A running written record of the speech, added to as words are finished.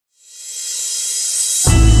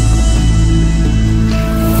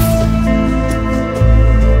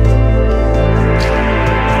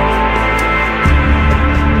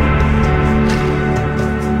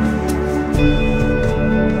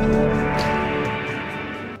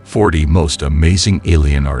40 most amazing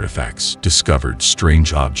alien artifacts discovered,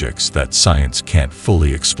 strange objects that science can't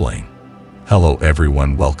fully explain. Hello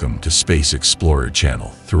everyone, welcome to Space Explorer channel.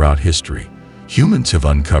 Throughout history, humans have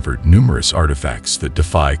uncovered numerous artifacts that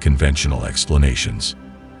defy conventional explanations.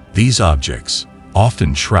 These objects,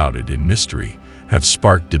 often shrouded in mystery, have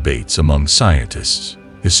sparked debates among scientists,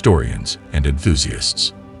 historians, and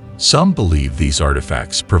enthusiasts. Some believe these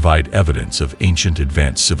artifacts provide evidence of ancient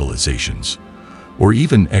advanced civilizations, or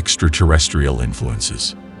even extraterrestrial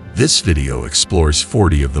influences. This video explores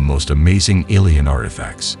 40 of the most amazing alien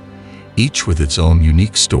artifacts, each with its own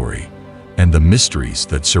unique story and the mysteries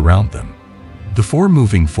that surround them. Before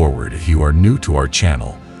moving forward, if you are new to our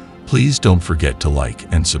channel, please don't forget to like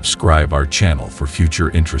and subscribe our channel for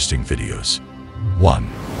future interesting videos. 1.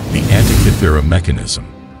 The Antikythera mechanism.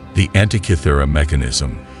 The Antikythera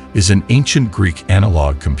mechanism is an ancient Greek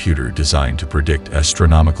analog computer designed to predict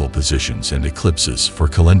astronomical positions and eclipses for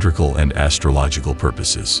calendrical and astrological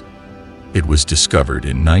purposes. It was discovered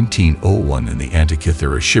in 1901 in the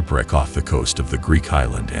Antikythera shipwreck off the coast of the Greek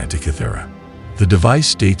island Antikythera. The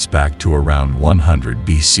device dates back to around 100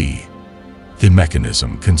 BC. The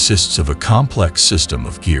mechanism consists of a complex system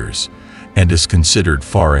of gears and is considered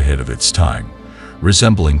far ahead of its time,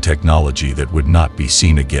 resembling technology that would not be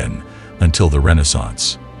seen again until the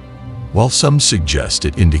Renaissance. While some suggest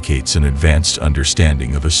it indicates an advanced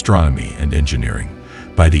understanding of astronomy and engineering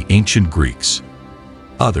by the ancient Greeks,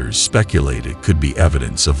 others speculate it could be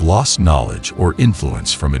evidence of lost knowledge or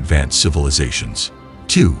influence from advanced civilizations.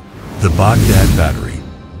 2. The Baghdad Battery.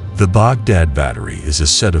 The Baghdad Battery is a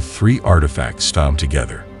set of 3 artifacts found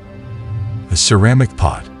together: a ceramic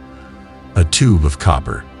pot, a tube of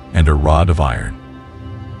copper, and a rod of iron.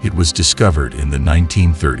 It was discovered in the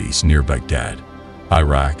 1930s near Baghdad,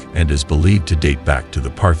 Iraq, and is believed to date back to the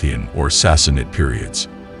Parthian or Sassanid periods,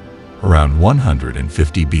 around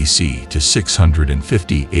 150 BC to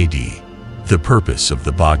 650 AD. The purpose of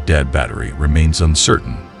the Baghdad Battery remains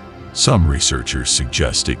uncertain. Some researchers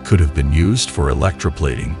suggest it could have been used for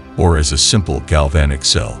electroplating or as a simple galvanic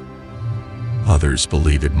cell. Others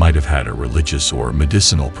believe it might have had a religious or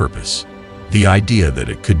medicinal purpose. The idea that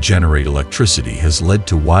it could generate electricity has led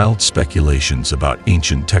to wild speculations about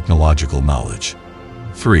ancient technological knowledge.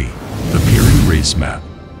 3. The Piri Reis Map.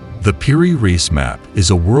 The Piri Reis Map is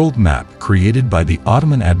a world map created by the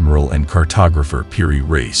Ottoman admiral and cartographer Piri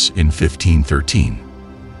Reis in 1513.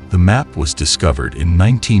 The map was discovered in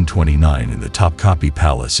 1929 in the Topkapi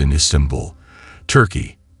Palace in Istanbul,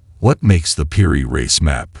 Turkey. What makes the Piri Reis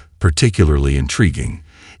Map particularly intriguing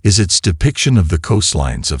is its depiction of the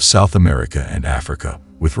coastlines of South America and Africa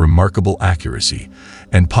with remarkable accuracy,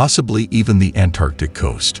 and possibly even the Antarctic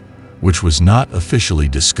coast, which was not officially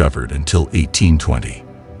discovered until 1820.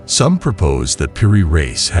 Some propose that Piri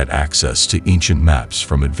Reis had access to ancient maps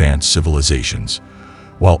from advanced civilizations,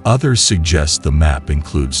 while others suggest the map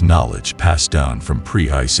includes knowledge passed down from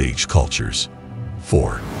pre-Ice Age cultures.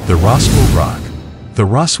 4. The Roswell Rock. The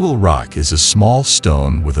Roswell Rock is a small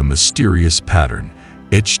stone with a mysterious pattern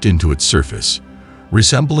etched into its surface,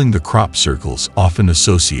 resembling the crop circles often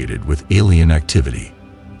associated with alien activity.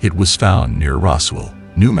 It was found near Roswell,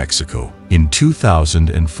 New Mexico, in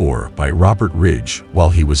 2004 by Robert Ridge while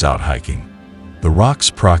he was out hiking. The rock's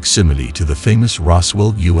proximity to the famous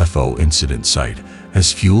Roswell UFO incident site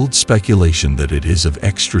has fueled speculation that it is of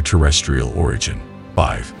extraterrestrial origin.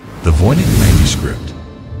 5. The Voynich Manuscript.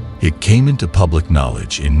 It came into public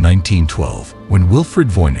knowledge in 1912 when Wilfrid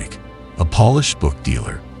Voynich, a Polish book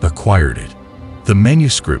dealer, acquired it. The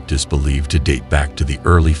manuscript is believed to date back to the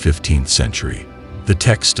early 15th century. The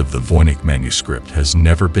text of the Voynich manuscript has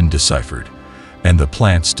never been deciphered, and the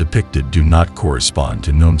plants depicted do not correspond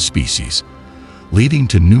to known species, leading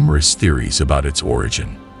to numerous theories about its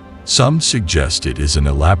origin. Some suggest it is an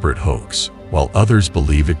elaborate hoax, while others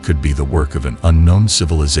believe it could be the work of an unknown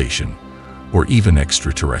civilization, or even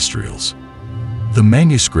extraterrestrials. The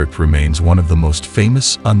manuscript remains one of the most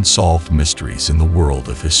famous unsolved mysteries in the world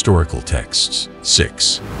of historical texts.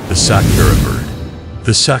 6. The Saqqara Bird.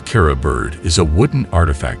 The Saqqara bird is a wooden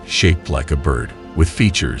artifact shaped like a bird, with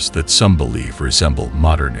features that some believe resemble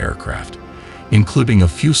modern aircraft, including a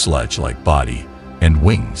fuselage-like body and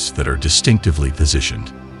wings that are distinctively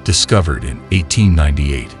positioned. Discovered in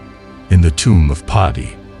 1898 in the tomb of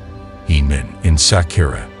Padi Emin in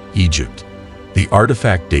Saqqara, Egypt. The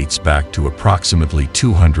artifact dates back to approximately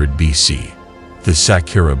 200 BC. The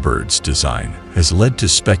Saqqara bird's design has led to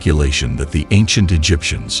speculation that the ancient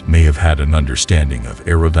Egyptians may have had an understanding of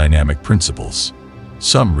aerodynamic principles.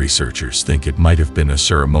 Some researchers think it might have been a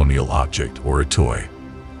ceremonial object or a toy.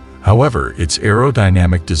 However, its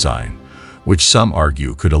aerodynamic design, which some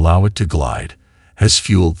argue could allow it to glide, has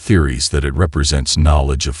fueled theories that it represents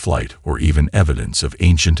knowledge of flight or even evidence of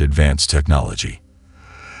ancient advanced technology.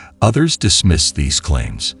 Others dismiss these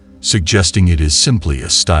claims, suggesting it is simply a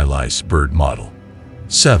stylized bird model.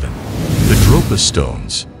 7. The Dropa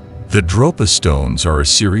Stones. The Dropa Stones are a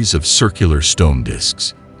series of circular stone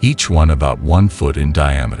discs, each one about 1 foot in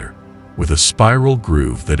diameter, with a spiral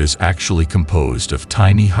groove that is actually composed of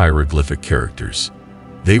tiny hieroglyphic characters.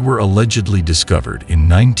 They were allegedly discovered in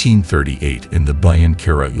 1938 in the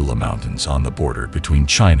Bayan-Kara Ula Mountains on the border between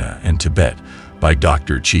China and Tibet by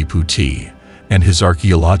Dr. Chi-Pu Ti and his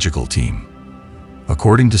archaeological team.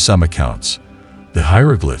 According to some accounts, the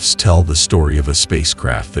hieroglyphs tell the story of a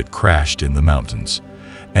spacecraft that crashed in the mountains,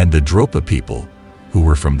 and the Dropa people, who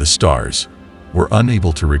were from the stars, were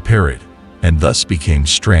unable to repair it and thus became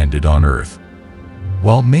stranded on Earth.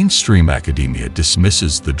 While mainstream academia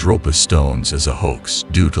dismisses the Dropa stones as a hoax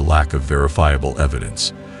due to lack of verifiable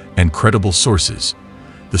evidence and credible sources,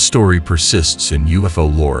 the story persists in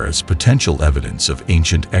UFO lore as potential evidence of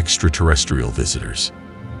ancient extraterrestrial visitors.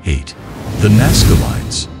 8. The Nazca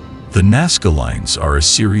Lines. The Nazca Lines are a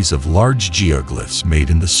series of large geoglyphs made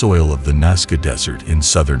in the soil of the Nazca Desert in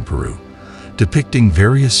southern Peru, depicting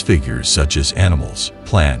various figures such as animals,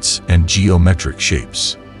 plants, and geometric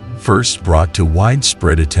shapes. First brought to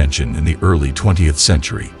widespread attention in the early 20th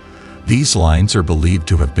century, these lines are believed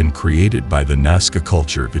to have been created by the Nazca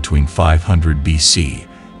culture between 500 BC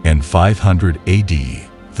and 500 AD.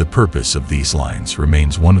 The purpose of these lines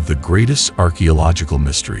remains one of the greatest archaeological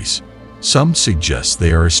mysteries. Some suggest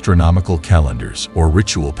they are astronomical calendars or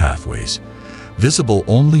ritual pathways, visible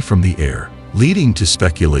only from the air, leading to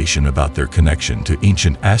speculation about their connection to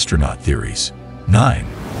ancient astronaut theories. 9.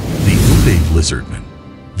 The Ubaid Lizardmen.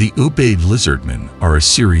 The Ubaid Lizardmen are a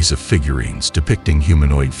series of figurines depicting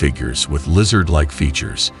humanoid figures with lizard-like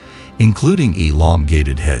features, including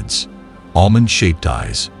elongated heads, almond-shaped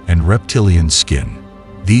eyes, and reptilian skin.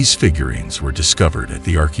 These figurines were discovered at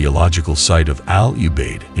the archaeological site of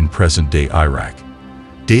Al-Ubaid in present-day Iraq,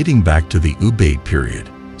 dating back to the Ubaid period,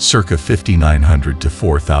 circa 5900 to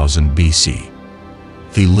 4000 BC.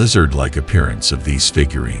 The lizard-like appearance of these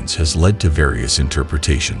figurines has led to various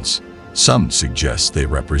interpretations. Some suggest they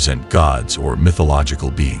represent gods or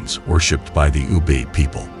mythological beings worshipped by the Ubaid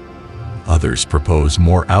people. Others propose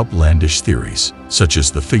more outlandish theories, such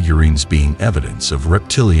as the figurines being evidence of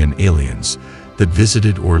reptilian aliens that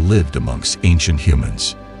visited or lived amongst ancient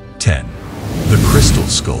humans. 10. The Crystal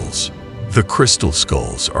Skulls. The crystal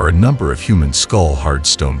skulls are a number of human skull hard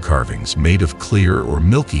stone carvings made of clear or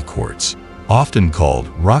milky quartz, often called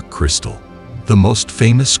rock crystal. The most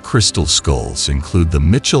famous crystal skulls include the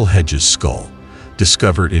Mitchell-Hedges skull,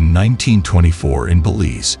 discovered in 1924 in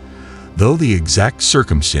Belize. Though the exact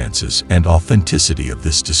circumstances and authenticity of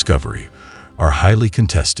this discovery are highly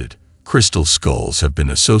contested, crystal skulls have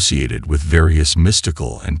been associated with various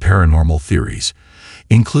mystical and paranormal theories,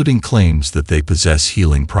 including claims that they possess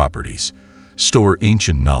healing properties, store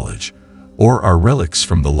ancient knowledge, or are relics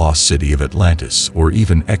from the lost city of Atlantis or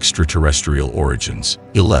even extraterrestrial origins.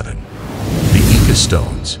 11. The Ica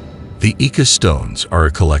Stones. The Ica Stones are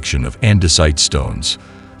a collection of andesite stones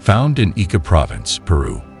found in Ica Province,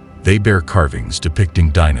 Peru. They bear carvings depicting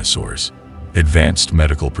dinosaurs, advanced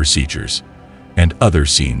medical procedures, and other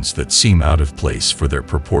scenes that seem out of place for their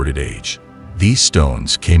purported age. These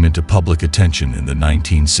stones came into public attention in the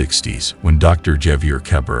 1960s when Dr. Javier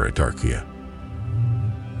Cabrera Darquia,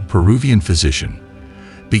 Peruvian physician,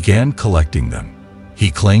 began collecting them.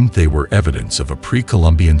 He claimed they were evidence of a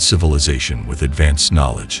pre-Columbian civilization with advanced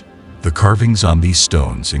knowledge. The carvings on these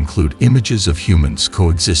stones include images of humans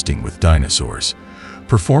coexisting with dinosaurs,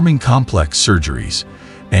 performing complex surgeries,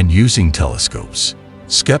 and using telescopes.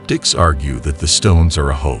 Skeptics argue that the stones are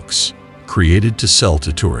a hoax, created to sell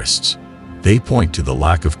to tourists. They point to the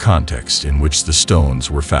lack of context in which the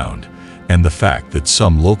stones were found, and the fact that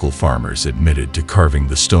some local farmers admitted to carving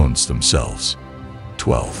the stones themselves.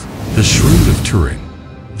 12. The Shroud of Turin.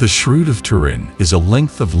 The Shroud of Turin is a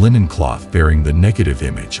length of linen cloth bearing the negative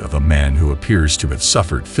image of a man who appears to have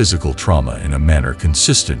suffered physical trauma in a manner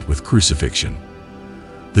consistent with crucifixion.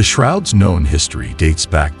 The shroud's known history dates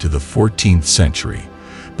back to the 14th century,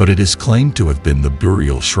 but it is claimed to have been the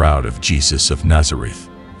burial shroud of Jesus of Nazareth.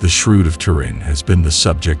 The Shroud of Turin has been the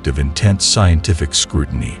subject of intense scientific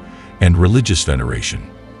scrutiny and religious veneration.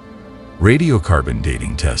 Radiocarbon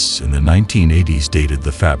dating tests in the 1980s dated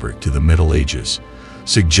the fabric to the Middle Ages,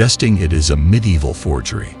 suggesting it is a medieval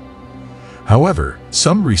forgery. However,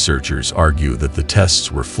 some researchers argue that the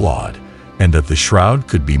tests were flawed and that the shroud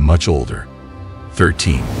could be much older.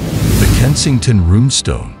 13. The Kensington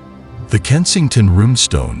Runestone. The Kensington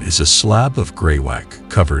Runestone is a slab of greywack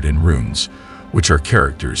covered in runes, which are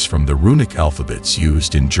characters from the runic alphabets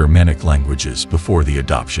used in Germanic languages before the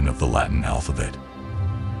adoption of the Latin alphabet,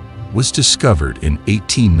 was discovered in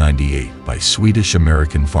 1898 by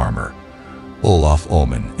Swedish-American farmer Olaf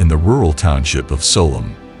Ullman in the rural township of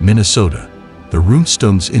Solem, Minnesota. The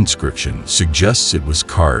runestone's inscription suggests it was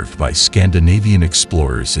carved by Scandinavian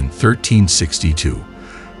explorers in 1362,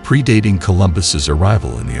 predating Columbus's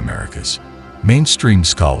arrival in the Americas. Mainstream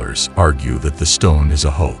scholars argue that the stone is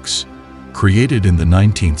a hoax, created in the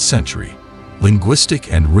 19th century.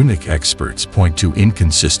 Linguistic and runic experts point to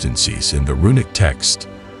inconsistencies in the runic text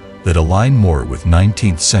that align more with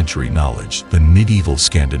 19th century knowledge than medieval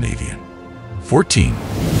Scandinavian. 14.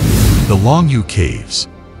 The Longu Caves.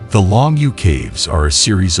 The Longu Caves are a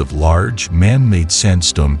series of large, man-made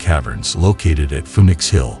sandstone caverns located at Phoenix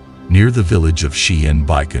Hill, near the village of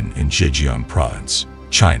Xianbaikan in Zhejiang Province,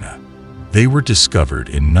 China. They were discovered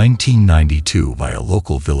in 1992 by a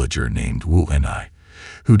local villager named Wu Enai,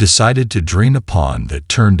 who decided to drain a pond that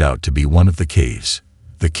turned out to be one of the caves.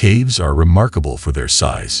 The caves are remarkable for their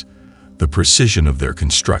size, the precision of their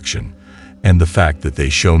construction, and the fact that they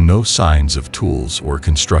show no signs of tools or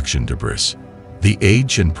construction debris. The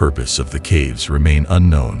age and purpose of the caves remain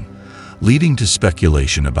unknown, leading to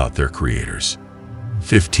speculation about their creators.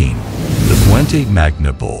 15. The Fuente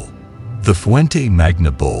Magna Bowl. The Fuente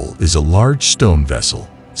Magna Bowl is a large stone vessel,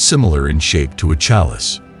 similar in shape to a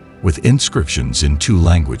chalice, with inscriptions in two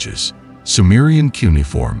languages, Sumerian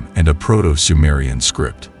cuneiform and a Proto-Sumerian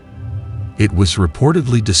script. It was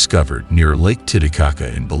reportedly discovered near Lake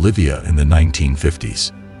Titicaca in Bolivia in the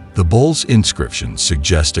 1950s. The bowl's inscriptions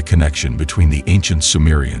suggest a connection between the ancient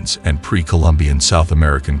Sumerians and pre-Columbian South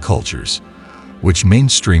American cultures, which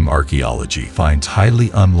mainstream archaeology finds highly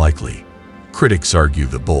unlikely. Critics argue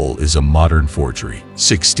the bowl is a modern forgery.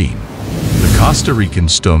 16. The Costa Rican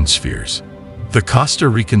Stone Spheres. The Costa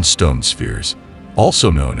Rican stone spheres, also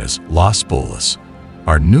known as Las Bolas,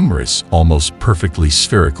 are numerous, almost perfectly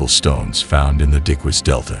spherical stones found in the Diquis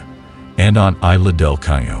Delta and on Isla del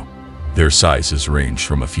Caño. Their sizes range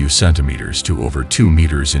from a few centimeters to over 2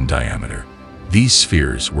 meters in diameter. These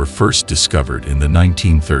spheres were first discovered in the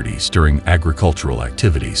 1930s during agricultural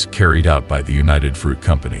activities carried out by the United Fruit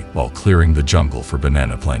Company while clearing the jungle for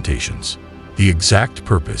banana plantations. The exact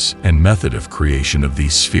purpose and method of creation of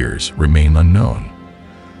these spheres remain unknown.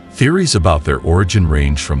 Theories about their origin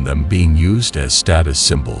range from them being used as status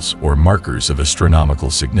symbols or markers of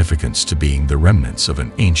astronomical significance to being the remnants of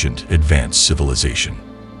an ancient, advanced civilization.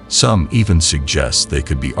 Some even suggest they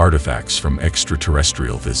could be artifacts from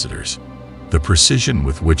extraterrestrial visitors. The precision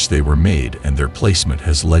with which they were made and their placement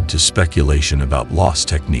has led to speculation about lost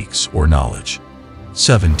techniques or knowledge.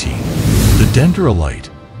 17. The Dendrolite.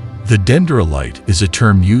 The dendrolite is a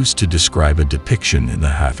term used to describe a depiction in the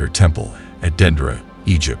Hathor Temple at Dendra,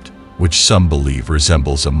 Egypt, which some believe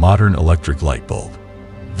resembles a modern electric light bulb.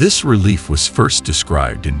 This relief was first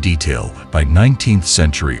described in detail by 19th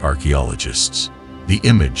century archaeologists. The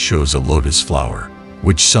image shows a lotus flower,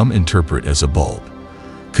 which some interpret as a bulb,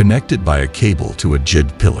 connected by a cable to a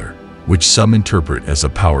jid pillar, which some interpret as a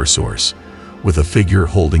power source, with a figure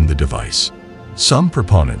holding the device. Some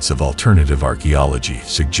proponents of alternative archaeology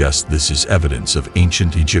suggest this is evidence of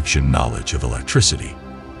ancient Egyptian knowledge of electricity.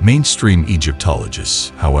 Mainstream Egyptologists,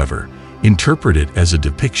 however, interpret it as a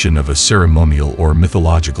depiction of a ceremonial or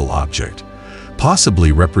mythological object,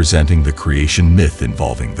 possibly representing the creation myth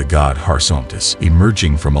involving the god Harsontis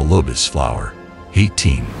emerging from a lotus flower.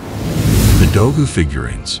 18. The Dogu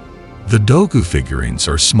Figurines. The Dogu figurines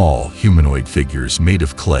are small humanoid figures made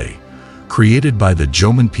of clay, created by the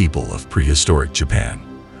Jomon people of prehistoric Japan.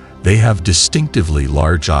 They have distinctively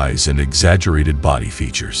large eyes and exaggerated body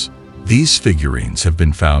features. These figurines have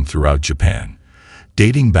been found throughout Japan,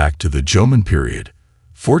 dating back to the Jomon period,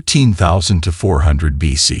 14,000 to 400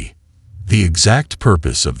 BC. The exact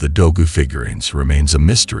purpose of the Dogu figurines remains a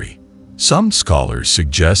mystery. Some scholars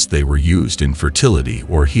suggest they were used in fertility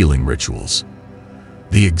or healing rituals.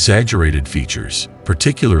 The exaggerated features,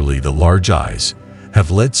 particularly the large eyes,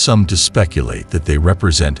 have led some to speculate that they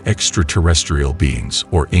represent extraterrestrial beings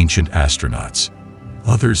or ancient astronauts.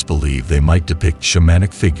 Others believe they might depict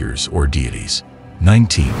shamanic figures or deities.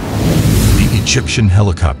 19. The Egyptian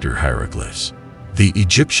Helicopter Hieroglyphs. The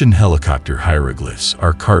Egyptian helicopter hieroglyphs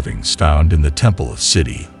are carvings found in the Temple of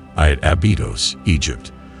Sidi, at Abydos,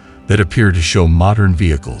 Egypt, that appear to show modern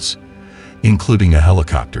vehicles, including a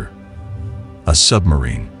helicopter, a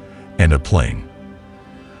submarine, and a plane.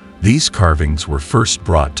 These carvings were first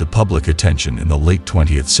brought to public attention in the late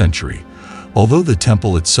 20th century, although the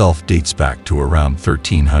temple itself dates back to around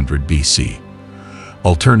 1300 BC.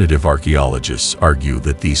 Alternative archaeologists argue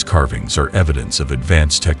that these carvings are evidence of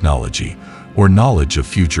advanced technology or knowledge of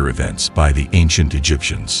future events by the ancient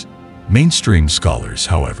Egyptians. Mainstream scholars,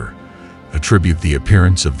 however, attribute the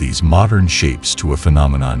appearance of these modern shapes to a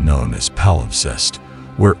phenomenon known as palimpsest,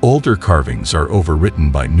 where older carvings are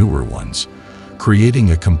overwritten by newer ones,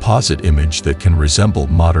 creating a composite image that can resemble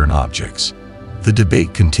modern objects. The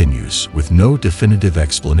debate continues, with no definitive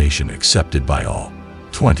explanation accepted by all.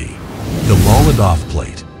 20. The Laladoh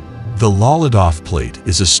Plate. The Laladoh Plate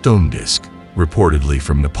is a stone disc, reportedly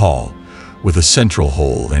from Nepal, with a central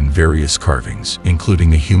hole and various carvings,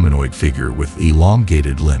 including a humanoid figure with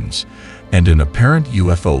elongated limbs and an apparent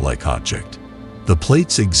UFO-like object. The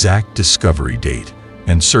plate's exact discovery date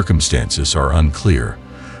and circumstances are unclear,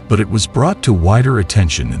 but it was brought to wider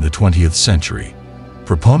attention in the 20th century.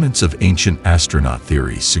 Proponents of ancient astronaut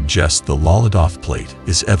theory suggest the Laladoh Plate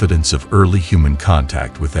is evidence of early human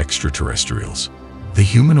contact with extraterrestrials. The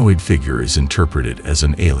humanoid figure is interpreted as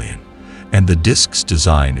an alien, and the disc's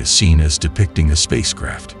design is seen as depicting a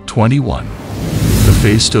spacecraft. 21. The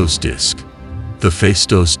Phaistos Disc. The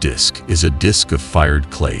Phaistos Disc is a disc of fired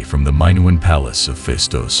clay from the Minoan Palace of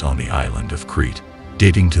Phaistos on the island of Crete,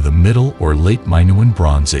 dating to the Middle or Late Minoan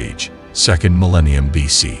Bronze Age, 2nd millennium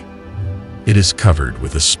BC. It is covered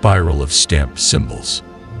with a spiral of stamped symbols.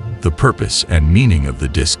 The purpose and meaning of the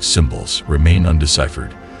disc symbols remain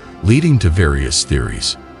undeciphered, leading to various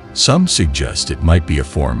theories. Some suggest it might be a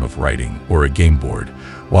form of writing or a game board,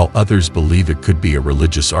 while others believe it could be a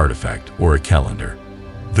religious artifact or a calendar.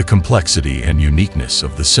 The complexity and uniqueness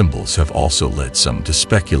of the symbols have also led some to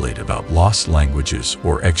speculate about lost languages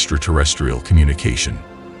or extraterrestrial communication.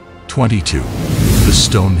 22. The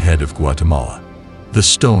Stone Head of Guatemala. The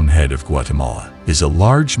Stone Head of Guatemala is a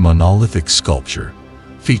large monolithic sculpture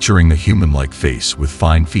featuring a human-like face with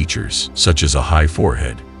fine features such as a high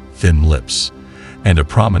forehead, thin lips, and a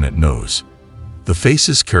prominent nose. The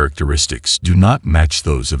face's characteristics do not match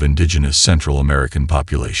those of indigenous Central American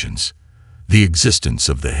populations. The existence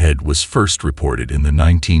of the head was first reported in the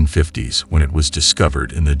 1950s when it was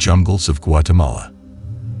discovered in the jungles of Guatemala.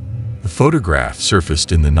 The photograph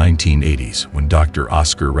surfaced in the 1980s when Dr.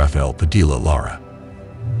 Oscar Rafael Padilla Lara,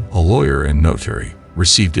 a lawyer and notary,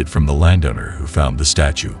 received it from the landowner who found the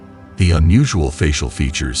statue. The unusual facial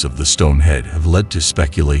features of the stone head have led to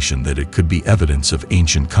speculation that it could be evidence of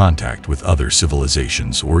ancient contact with other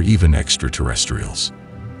civilizations or even extraterrestrials.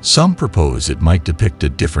 Some propose it might depict a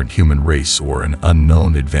different human race or an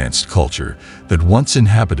unknown advanced culture that once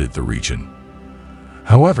inhabited the region.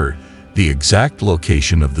 However, the exact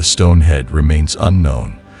location of the stone head remains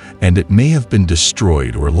unknown, and it may have been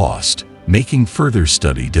destroyed or lost, making further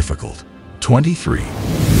study difficult. 23.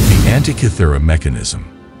 The Antikythera Mechanism.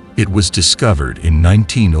 It was discovered in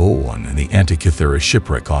 1901 in the Antikythera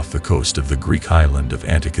shipwreck off the coast of the Greek island of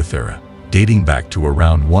Antikythera, dating back to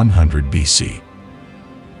around 100 BC.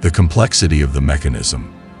 The complexity of the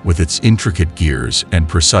mechanism, with its intricate gears and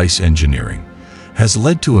precise engineering, has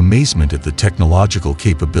led to amazement at the technological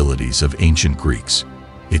capabilities of ancient Greeks.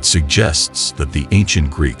 It suggests that the ancient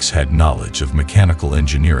Greeks had knowledge of mechanical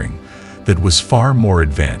engineering that was far more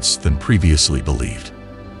advanced than previously believed.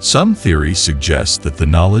 Some theories suggest that the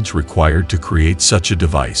knowledge required to create such a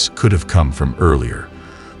device could have come from earlier,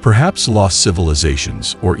 perhaps lost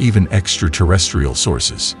civilizations or even extraterrestrial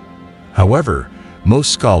sources. However,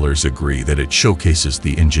 most scholars agree that it showcases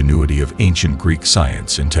the ingenuity of ancient Greek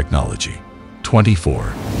science and technology. 24.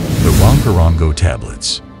 The Rongorongo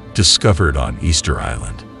Tablets. Discovered on Easter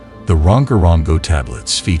Island. The Rongorongo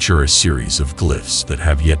Tablets feature a series of glyphs that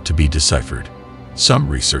have yet to be deciphered. Some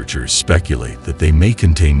researchers speculate that they may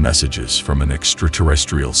contain messages from an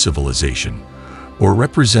extraterrestrial civilization or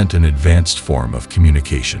represent an advanced form of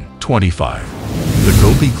communication. 25. The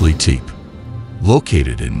Göbekli Tepe.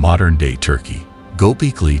 Located in modern-day Turkey,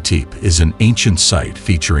 Göbekli Tepe is an ancient site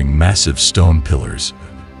featuring massive stone pillars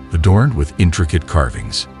adorned with intricate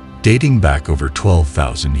carvings. Dating back over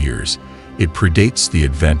 12,000 years, it predates the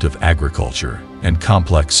advent of agriculture and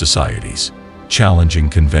complex societies, challenging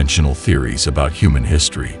conventional theories about human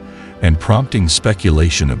history and prompting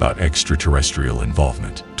speculation about extraterrestrial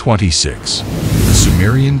involvement. 26. The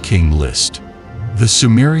Sumerian King List. The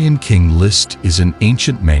Sumerian King List is an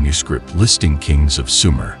ancient manuscript listing kings of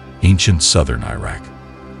Sumer, ancient southern Iraq,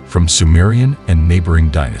 from Sumerian and neighboring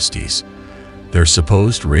dynasties, their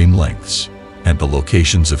supposed reign lengths, and the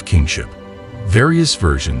locations of kingship. Various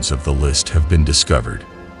versions of the list have been discovered,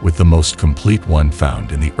 with the most complete one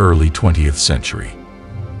found in the early 20th century.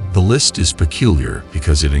 The list is peculiar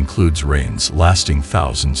because it includes reigns lasting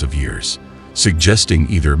thousands of years, suggesting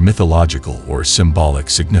either mythological or symbolic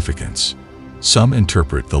significance. Some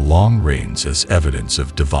interpret the long reigns as evidence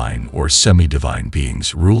of divine or semi-divine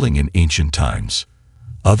beings ruling in ancient times.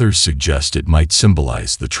 Others suggest it might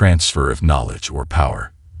symbolize the transfer of knowledge or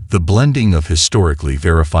power. The blending of historically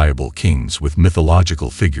verifiable kings with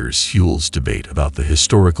mythological figures fuels debate about the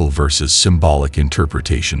historical versus symbolic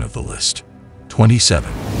interpretation of the list.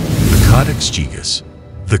 27. The Codex Gigas.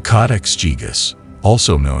 The Codex Gigas,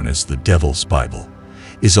 also known as the Devil's Bible,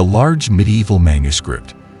 is a large medieval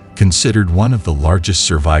manuscript, considered one of the largest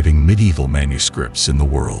surviving medieval manuscripts in the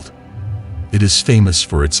world. It is famous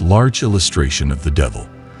for its large illustration of the devil,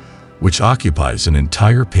 which occupies an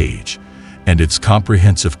entire page, and its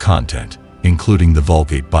comprehensive content, including the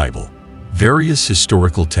Vulgate Bible, various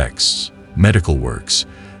historical texts, medical works,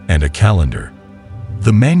 and a calendar.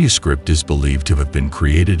 The manuscript is believed to have been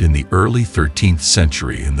created in the early 13th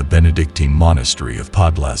century in the Benedictine monastery of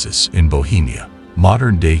Podlazis in Bohemia,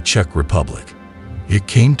 modern-day Czech Republic. It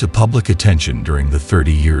came to public attention during the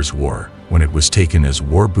 30 Years' War, when it was taken as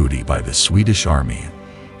war booty by the Swedish army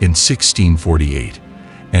in 1648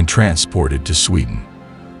 and transported to Sweden,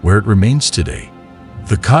 where it remains today.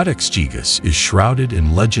 The Codex Gigas is shrouded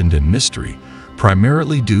in legend and mystery,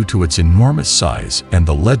 primarily due to its enormous size and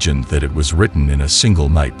the legend that it was written in a single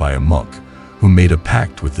night by a monk who made a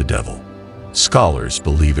pact with the devil. Scholars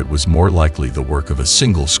believe it was more likely the work of a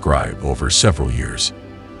single scribe over several years.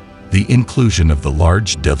 The inclusion of the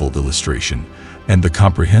large devil illustration and the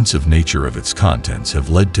comprehensive nature of its contents have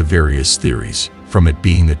led to various theories, from it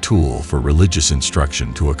being a tool for religious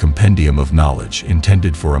instruction to a compendium of knowledge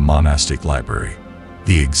intended for a monastic library.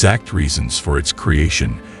 The exact reasons for its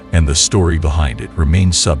creation and the story behind it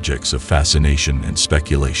remain subjects of fascination and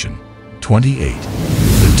speculation. 28.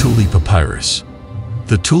 The Thule Papyrus.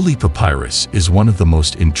 The Thule Papyrus is one of the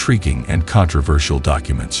most intriguing and controversial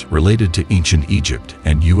documents related to ancient Egypt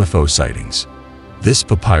and UFO sightings. This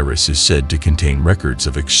papyrus is said to contain records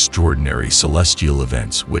of extraordinary celestial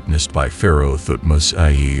events witnessed by Pharaoh Thutmose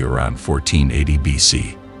I around 1480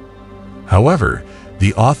 BC. However,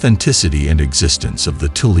 the authenticity and existence of the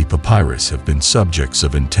Thule Papyrus have been subjects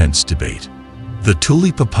of intense debate. The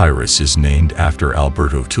Thule Papyrus is named after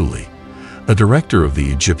Alberto Thule, a director of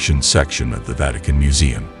the Egyptian section of the Vatican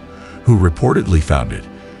Museum, who reportedly found it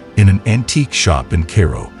in an antique shop in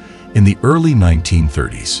Cairo in the early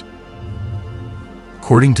 1930s.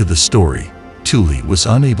 According to the story, Thule was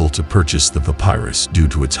unable to purchase the papyrus due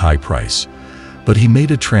to its high price, but he made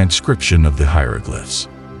a transcription of the hieroglyphs.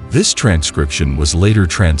 This transcription was later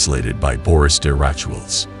translated by Boris de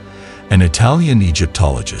Ratuils, an Italian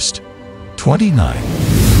Egyptologist. 29.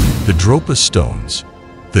 The Dropa Stones.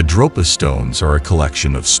 The Dropa Stones are a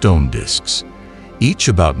collection of stone discs, each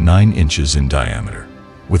about 9 inches in diameter,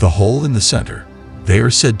 with a hole in the center. They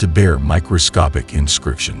are said to bear microscopic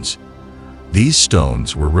inscriptions. These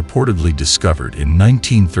stones were reportedly discovered in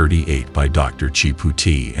 1938 by Dr.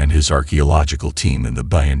 Chiputi and his archaeological team in the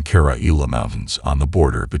Bayan-Kara-Ila Mountains on the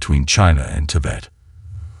border between China and Tibet.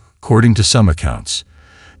 According to some accounts,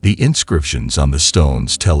 the inscriptions on the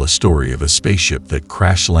stones tell a story of a spaceship that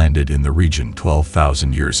crash-landed in the region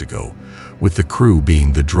 12,000 years ago, with the crew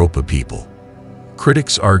being the Dropa people.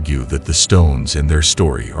 Critics argue that the stones and their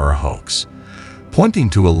story are a hoax, pointing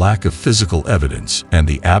to a lack of physical evidence and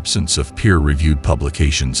the absence of peer-reviewed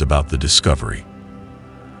publications about the discovery.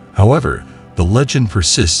 However, the legend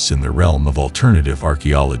persists in the realm of alternative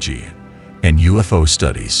archaeology and UFO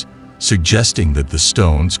studies, suggesting that the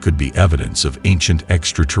stones could be evidence of ancient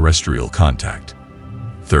extraterrestrial contact.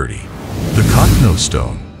 30. The Kokno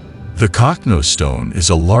Stone. The Kokno Stone is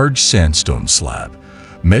a large sandstone slab,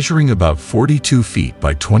 measuring about 42 feet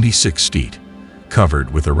by 26 feet,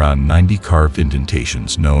 covered with around 90 carved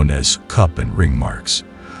indentations known as cup and ring marks,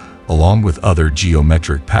 along with other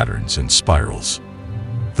geometric patterns and spirals.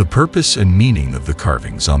 The purpose and meaning of the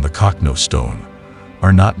carvings on the Kokno Stone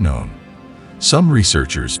are not known. Some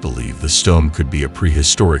researchers believe the stone could be a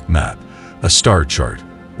prehistoric map, a star chart,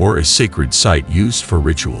 or a sacred site used for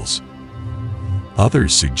rituals.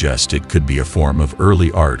 Others suggest it could be a form of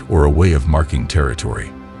early art or a way of marking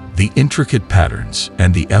territory. The intricate patterns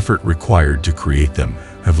and the effort required to create them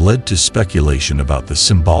have led to speculation about the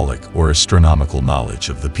symbolic or astronomical knowledge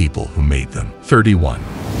of the people who made them. 31.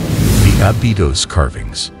 The Abydos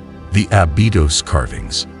Carvings. The Abydos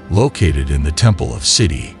carvings, located in the Temple of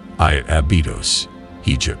Sidi at Abydos,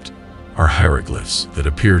 Egypt, are hieroglyphs that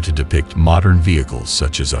appear to depict modern vehicles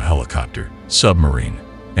such as a helicopter, submarine,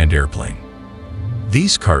 and airplane.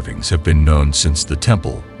 These carvings have been known since the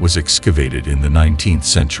temple was excavated in the 19th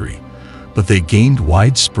century, but they gained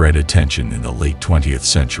widespread attention in the late 20th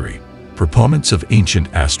century. Proponents of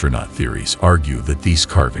ancient astronaut theories argue that these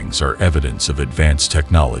carvings are evidence of advanced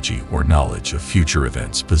technology or knowledge of future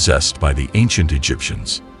events possessed by the ancient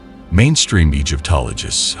Egyptians. Mainstream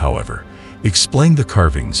Egyptologists, however, explain the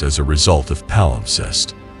carvings as a result of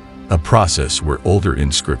palimpsest, a process where older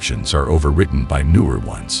inscriptions are overwritten by newer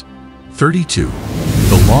ones. 32.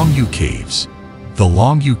 The Longyou Caves. The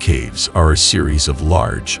Longyou Caves are a series of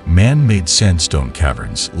large, man-made sandstone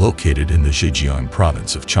caverns located in the Zhejiang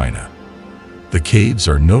province of China. The caves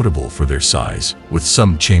are notable for their size, with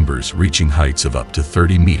some chambers reaching heights of up to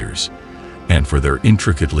 30 meters, and for their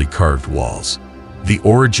intricately carved walls. The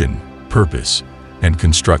origin, purpose, and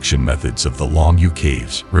construction methods of the Longyou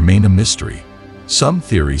Caves remain a mystery. Some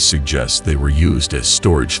theories suggest they were used as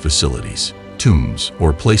storage facilities, tombs,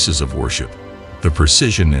 or places of worship. The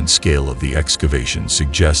precision and scale of the excavation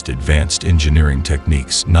suggest advanced engineering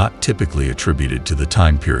techniques not typically attributed to the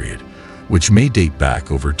time period, which may date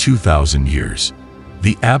back over 2,000 years.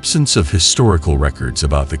 The absence of historical records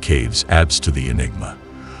about the caves adds to the enigma,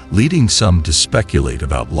 leading some to speculate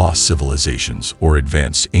about lost civilizations or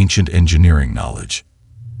advanced ancient engineering knowledge.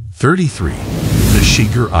 33. The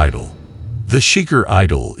Shiger Idol. The Shiger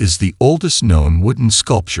Idol is the oldest known wooden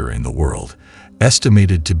sculpture in the world,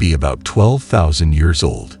 estimated to be about 12,000 years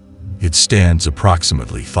old. It stands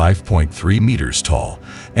approximately 5.3 meters tall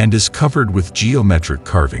and is covered with geometric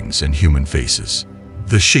carvings and human faces.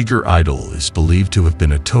 The Shiger Idol is believed to have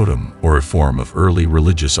been a totem or a form of early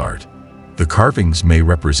religious art. The carvings may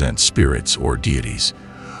represent spirits or deities,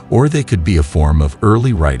 or they could be a form of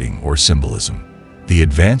early writing or symbolism. The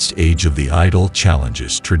advanced age of the idol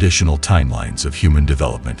challenges traditional timelines of human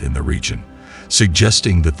development in the region,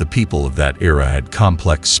 suggesting that the people of that era had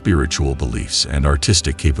complex spiritual beliefs and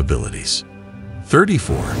artistic capabilities.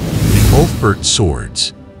 34. The Ulfbert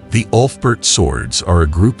Swords. The Ulfbert Swords are a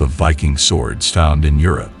group of Viking swords found in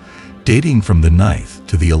Europe, dating from the 9th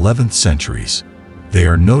to the 11th centuries. They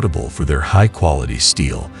are notable for their high-quality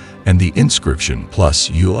steel and the inscription plus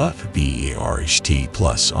UFBARHT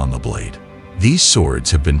plus on the blade. These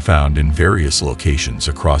swords have been found in various locations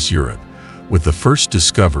across Europe, with the first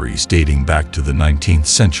discoveries dating back to the 19th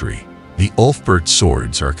century. The Ulfbert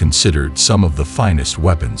swords are considered some of the finest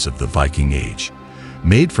weapons of the Viking Age,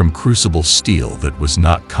 made from crucible steel that was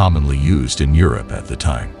not commonly used in Europe at the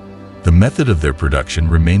time. The method of their production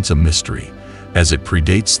remains a mystery, as it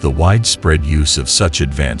predates the widespread use of such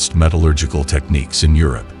advanced metallurgical techniques in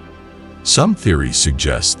Europe. Some theories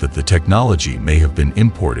suggest that the technology may have been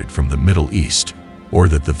imported from the Middle East, or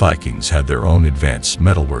that the Vikings had their own advanced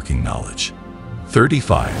metalworking knowledge.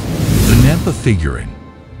 35. The Nampa Figurine.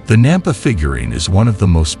 The Nampa Figurine is one of the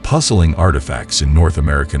most puzzling artifacts in North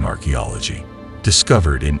American archaeology.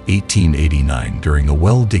 Discovered in 1889 during a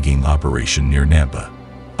well-digging operation near Nampa,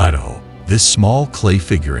 Idaho, this small clay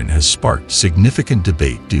figurine has sparked significant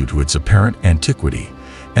debate due to its apparent antiquity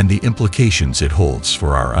and the implications it holds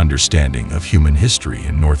for our understanding of human history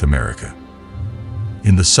in North America.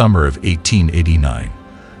 In the summer of 1889,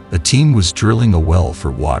 a team was drilling a well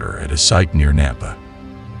for water at a site near Nampa.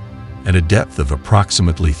 At a depth of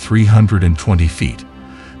approximately 320 feet,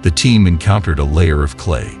 the team encountered a layer of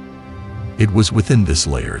clay. It was within this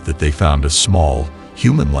layer that they found a small,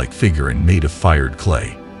 human-like figurine made of fired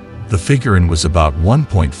clay. The figurine was about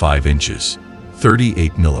 1.5 inches,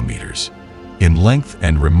 38 millimeters, in length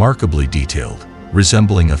and remarkably detailed,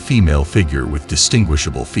 resembling a female figure with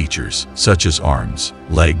distinguishable features such as arms,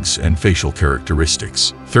 legs, and facial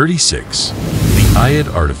characteristics. 36. The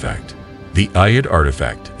Ayad Artifact. The Ayad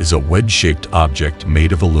Artifact is a wedge-shaped object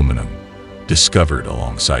made of aluminum, discovered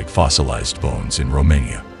alongside fossilized bones in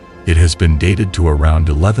Romania. It has been dated to around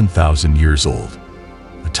 11,000 years old,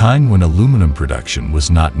 a time when aluminum production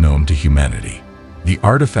was not known to humanity. The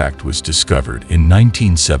artifact was discovered in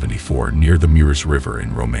 1974 near the Mureș River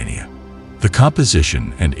in Romania. The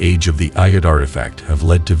composition and age of the Ayad artifact have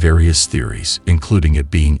led to various theories, including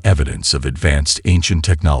it being evidence of advanced ancient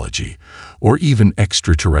technology or even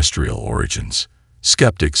extraterrestrial origins.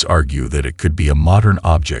 Skeptics argue that it could be a modern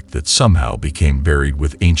object that somehow became buried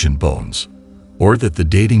with ancient bones, or that the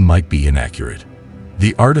dating might be inaccurate.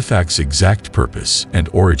 The artifact's exact purpose and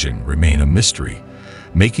origin remain a mystery,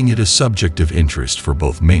 making it a subject of interest for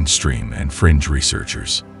both mainstream and fringe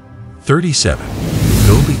researchers. 37.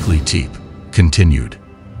 Göbekli Tepe. Continued.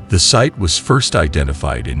 The site was first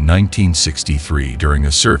identified in 1963 during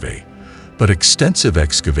a survey, but extensive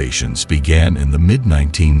excavations began in the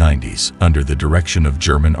mid-1990s under the direction of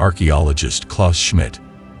German archaeologist Klaus Schmidt.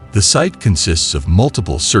 The site consists of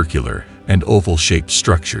multiple circular and oval-shaped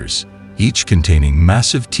structures, each containing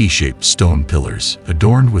massive T-shaped stone pillars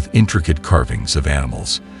adorned with intricate carvings of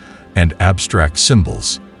animals and abstract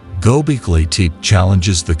symbols. Göbekli Tepe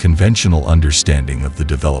challenges the conventional understanding of the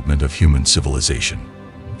development of human civilization.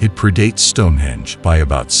 It predates Stonehenge by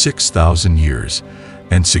about 6,000 years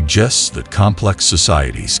and suggests that complex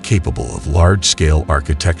societies capable of large-scale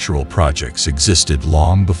architectural projects existed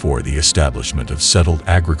long before the establishment of settled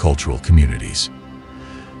agricultural communities.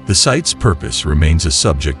 The site's purpose remains a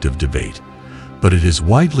subject of debate, but it is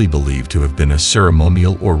widely believed to have been a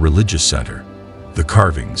ceremonial or religious center. The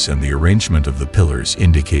carvings and the arrangement of the pillars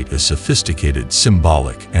indicate a sophisticated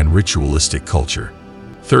symbolic and ritualistic culture.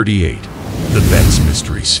 38. The Betts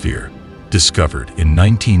Mystery Sphere. Discovered in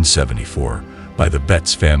 1974 by the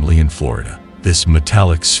Betts family in Florida, this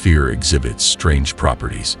metallic sphere exhibits strange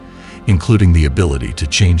properties, including the ability to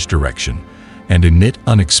change direction and emit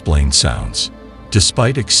unexplained sounds.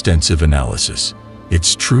 Despite extensive analysis,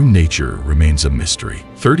 its true nature remains a mystery.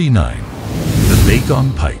 39. The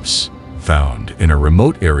Beigong Pipes. Found in a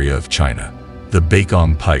remote area of China, the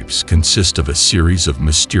Beigong Pipes consist of a series of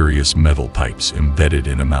mysterious metal pipes embedded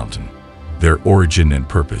in a mountain. Their origin and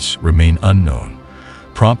purpose remain unknown,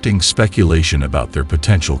 prompting speculation about their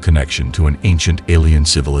potential connection to an ancient alien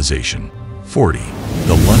civilization. 40.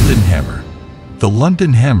 The London Hammer. The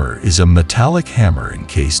London Hammer is a metallic hammer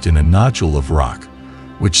encased in a nodule of rock,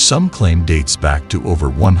 which some claim dates back to over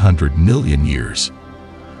 100 million years.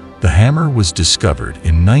 The hammer was discovered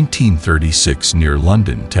in 1936 near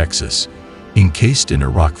London, Texas, encased in a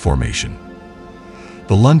rock formation.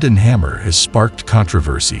 The London Hammer has sparked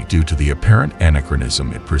controversy due to the apparent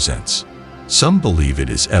anachronism it presents. Some believe it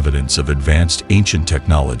is evidence of advanced ancient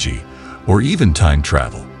technology or even time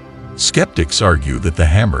travel. Skeptics argue that the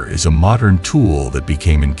hammer is a modern tool that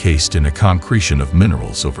became encased in a concretion of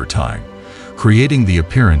minerals over time, creating the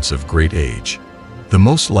appearance of great age. The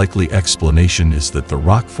most likely explanation is that the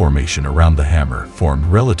rock formation around the hammer formed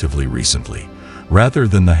relatively recently, rather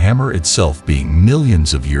than the hammer itself being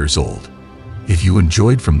millions of years old. If you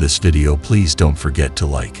enjoyed from this video, please don't forget to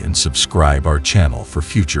like and subscribe our channel for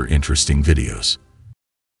future interesting videos.